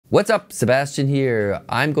What's up, Sebastian here.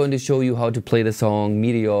 I'm going to show you how to play the song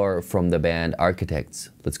Meteor from the band Architects.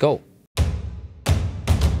 Let's go.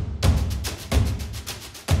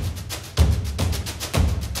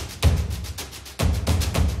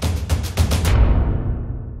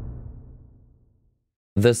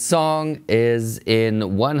 The song is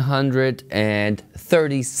in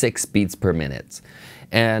 136 beats per minute.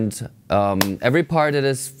 And every part it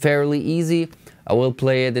is fairly easy. I will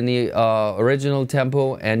play it in the original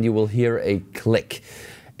tempo and you will hear a click.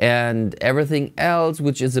 And everything else,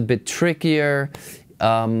 which is a bit trickier,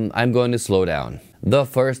 I'm going to slow down. The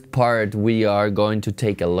first part we are going to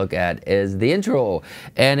take a look at is the intro.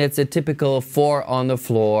 And it's a typical 4 on the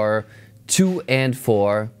floor, 2 and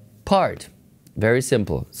 4 part. Very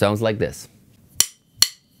simple. Sounds like this.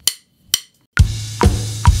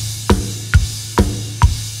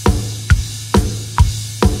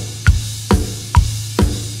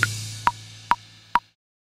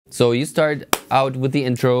 So you start out with the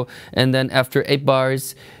intro, and then after 8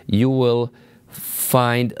 bars you will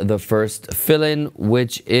find the first fill-in,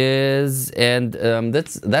 which is, and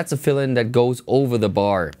that's a fill-in that goes over the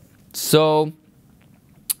bar. So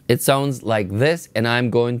it sounds like this, and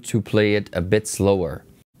I'm going to play it a bit slower.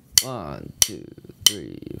 1, 2,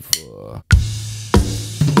 3, 4.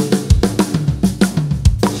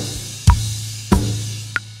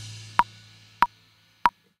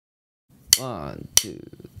 1, 2,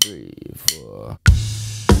 3, 4.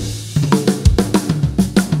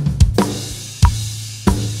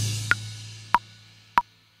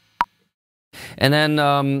 And then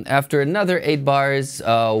after another 8 bars,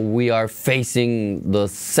 we are facing the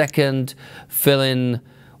second fill-in,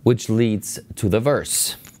 which leads to the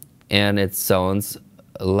verse. And it sounds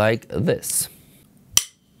like this.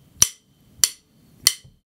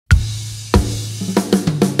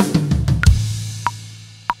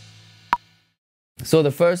 So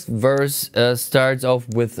the first verse starts off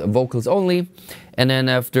with vocals only, and then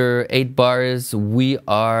after 8 bars we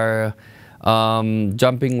are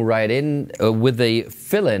jumping right in with a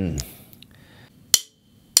fill-in.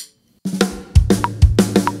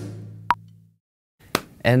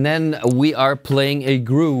 And then we are playing a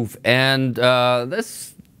groove, and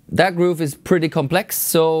that groove is pretty complex,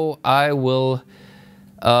 so I will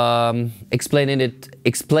explain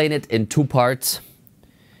it in 2 parts.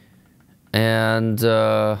 And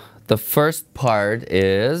the first part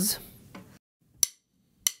is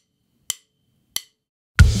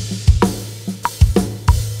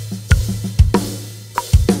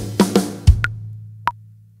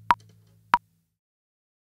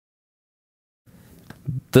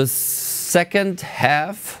the second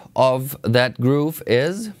half of that groove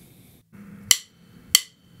is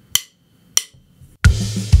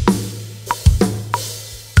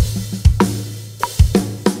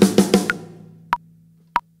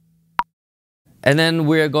and then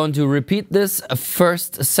we are going to repeat this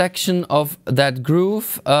first section of that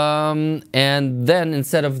groove, and then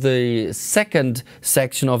instead of the second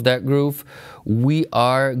section of that groove, we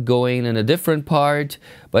are going in a different part,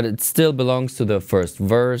 but it still belongs to the first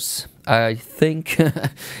verse, I think.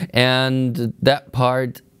 And that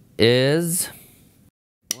part is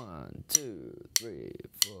 1, 2, 3,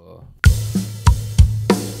 4.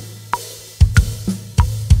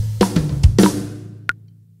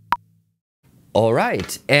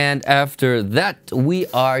 Alright, and after that we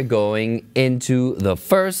are going into the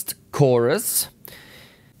first chorus.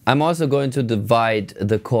 I'm also going to divide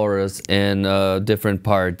the chorus in different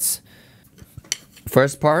parts.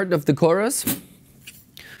 First part of the chorus.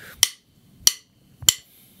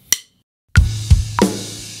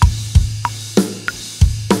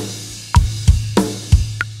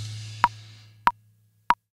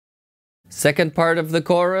 Second part of the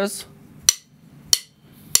chorus.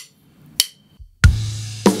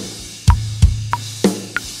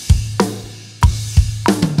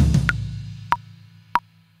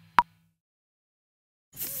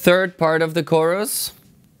 Third part of the chorus.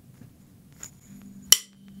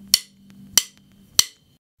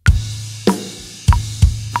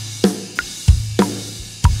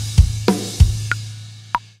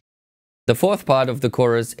 The fourth part of the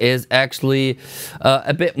chorus is actually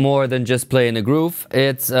a bit more than just playing a groove.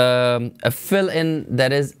 It's a fill-in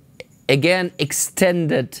that is again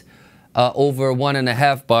extended over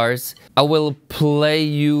 1.5 bars. I will play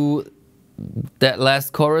you that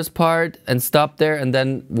last chorus part and stop there, and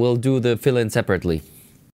then we'll do the fill-in separately.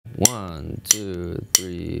 1, 2,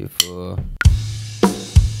 3, 4.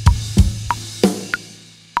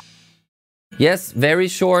 Yes, very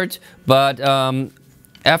short, but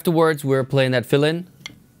afterwards we're playing that fill-in,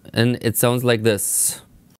 and it sounds like this.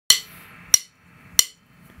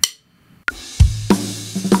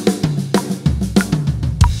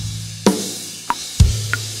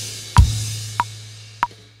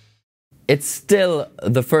 it's still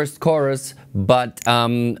the first chorus, but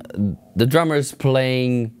the drummer is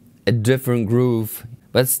playing a different groove,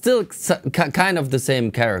 but still kind of the same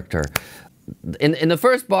character. In the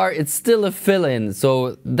first bar, it's still a fill-in,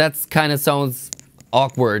 so that's kind of sounds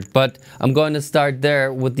awkward, but I'm going to start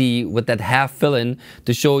there with that half fill-in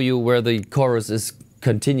to show you where the chorus is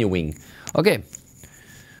continuing. Okay,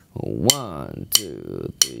 1,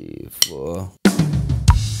 2, 3, 4.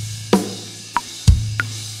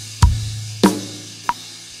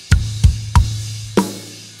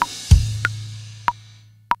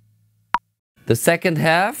 The second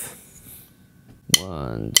half,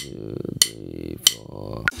 1, 2, 3,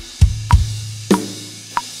 4.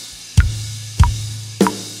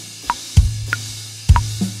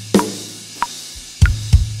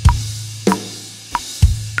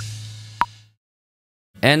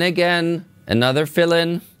 And again, another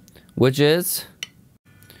fill-in, which is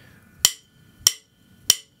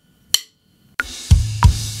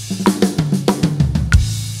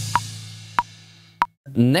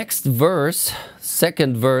next verse,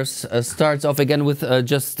 second verse, starts off again with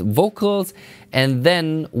just vocals, and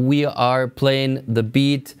then we are playing the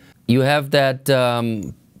beat. You have that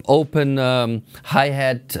open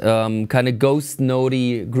hi-hat kind of ghost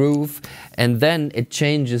notey groove, and then it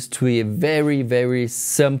changes to a very, very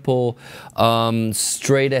simple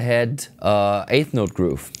straight ahead eighth note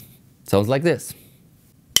groove. Sounds like this.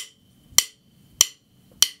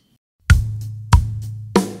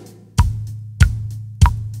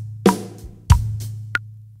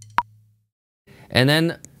 And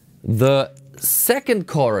then the second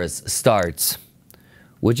chorus starts,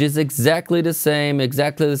 which is exactly the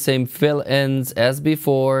same fill-ins as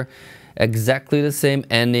before, exactly the same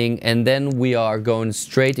ending, and then we are going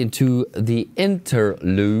straight into the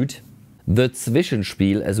interlude, the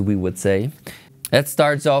Zwischenspiel, as we would say. That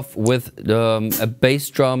starts off with a bass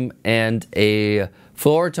drum and a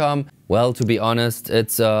floor tom. Well, to be honest,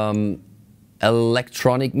 it's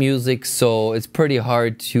electronic music, so it's pretty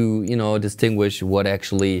hard to, you know, distinguish what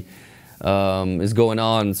actually is going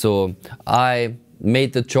on. So I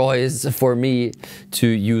made the choice for me to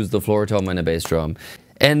use the floor tom and a bass drum.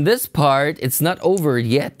 And this part, it's not over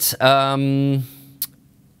yet.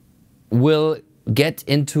 We'll get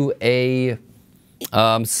into a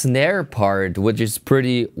snare part, which is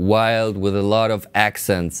pretty wild with a lot of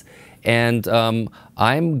accents. And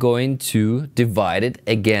I'm going to divide it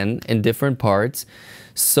again in different parts.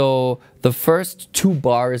 So the first 2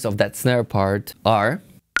 bars of that snare part are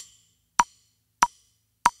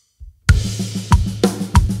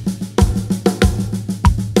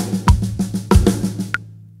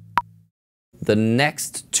the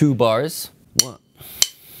next 2 bars. 1.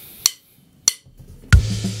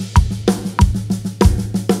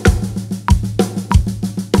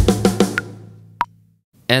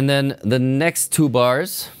 And then the next 2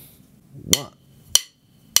 bars. 1.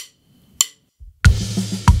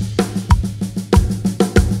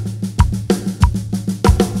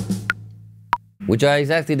 Which are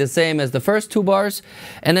exactly the same as the first 2 bars.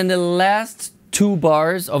 And then the last 2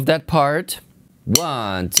 bars of that part.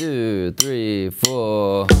 1, 2, 3,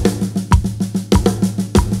 4.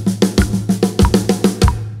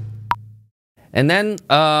 And then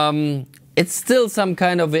it's still some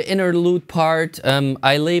kind of an interlude part.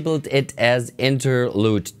 I labeled it as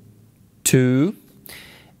interlude 2.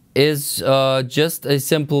 Is just a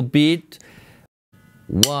simple beat.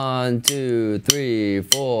 1, 2, 3,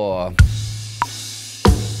 4.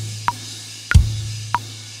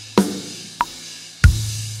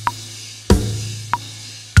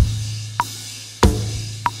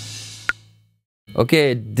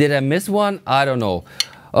 Okay, did I miss one? I don't know.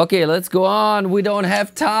 Okay, let's go on. We don't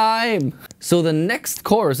have time. So the next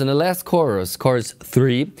chorus and the last chorus, chorus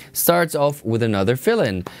 3, starts off with another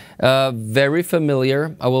fill-in. Very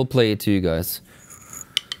familiar. I will play it to you guys.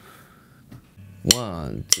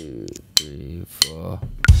 1, 2, 3, 4.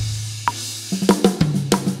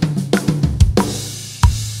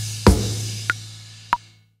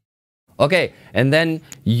 Okay, and then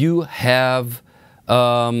you have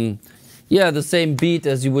yeah, the same beat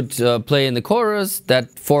as you would play in the chorus,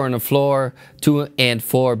 that 4 on the floor, 2 and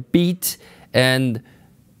 4 beat, and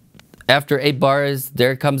after 8 bars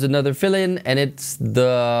there comes another fill-in, and it's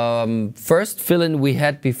the first fill-in we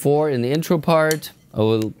had before in the intro part. I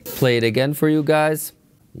will play it again for you guys.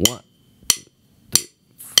 1, 2, 3,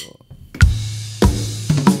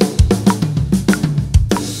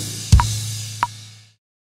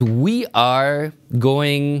 4. We are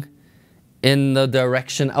going in the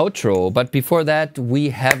direction outro, but before that we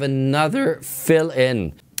have another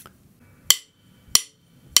fill-in.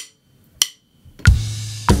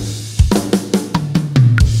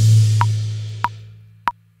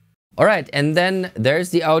 All right, and then there's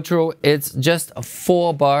the outro. It's just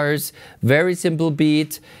 4 bars, very simple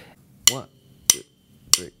beat. 1, 2,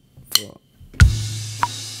 3, 4.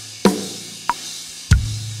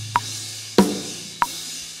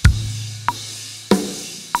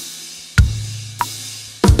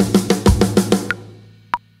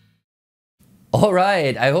 All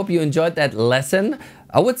right, I hope you enjoyed that lesson.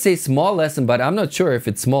 I would say small lesson, but I'm not sure if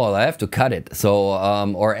it's small. I have to cut it, so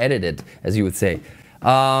or edit it, as you would say.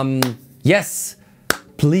 Yes,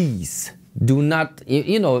 please do not.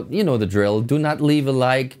 You know the drill. Do not leave a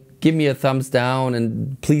like. Give me a thumbs down,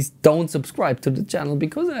 and please don't subscribe to the channel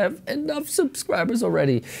because I have enough subscribers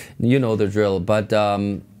already. You know the drill. But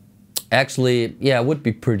actually, yeah, it would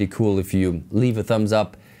be pretty cool if you leave a thumbs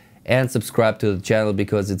up and subscribe to the channel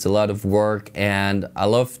because it's a lot of work and I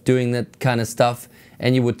love doing that kind of stuff,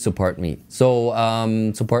 and you would support me. So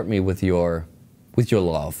support me with your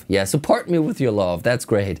love. Yeah, support me with your love. That's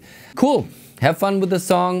great. Cool. Have fun with the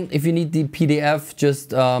song. If you need the PDF,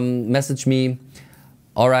 just message me.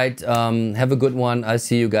 All right. Have a good one. I'll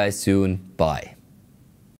see you guys soon. Bye.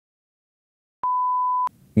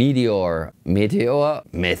 Meteor. Meteor.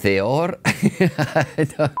 Meteor.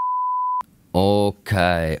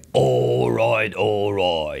 Okay. All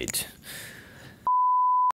right.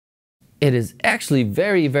 It is actually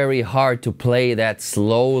very, very hard to play that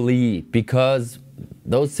slowly because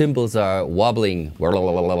those cymbals are wobbling.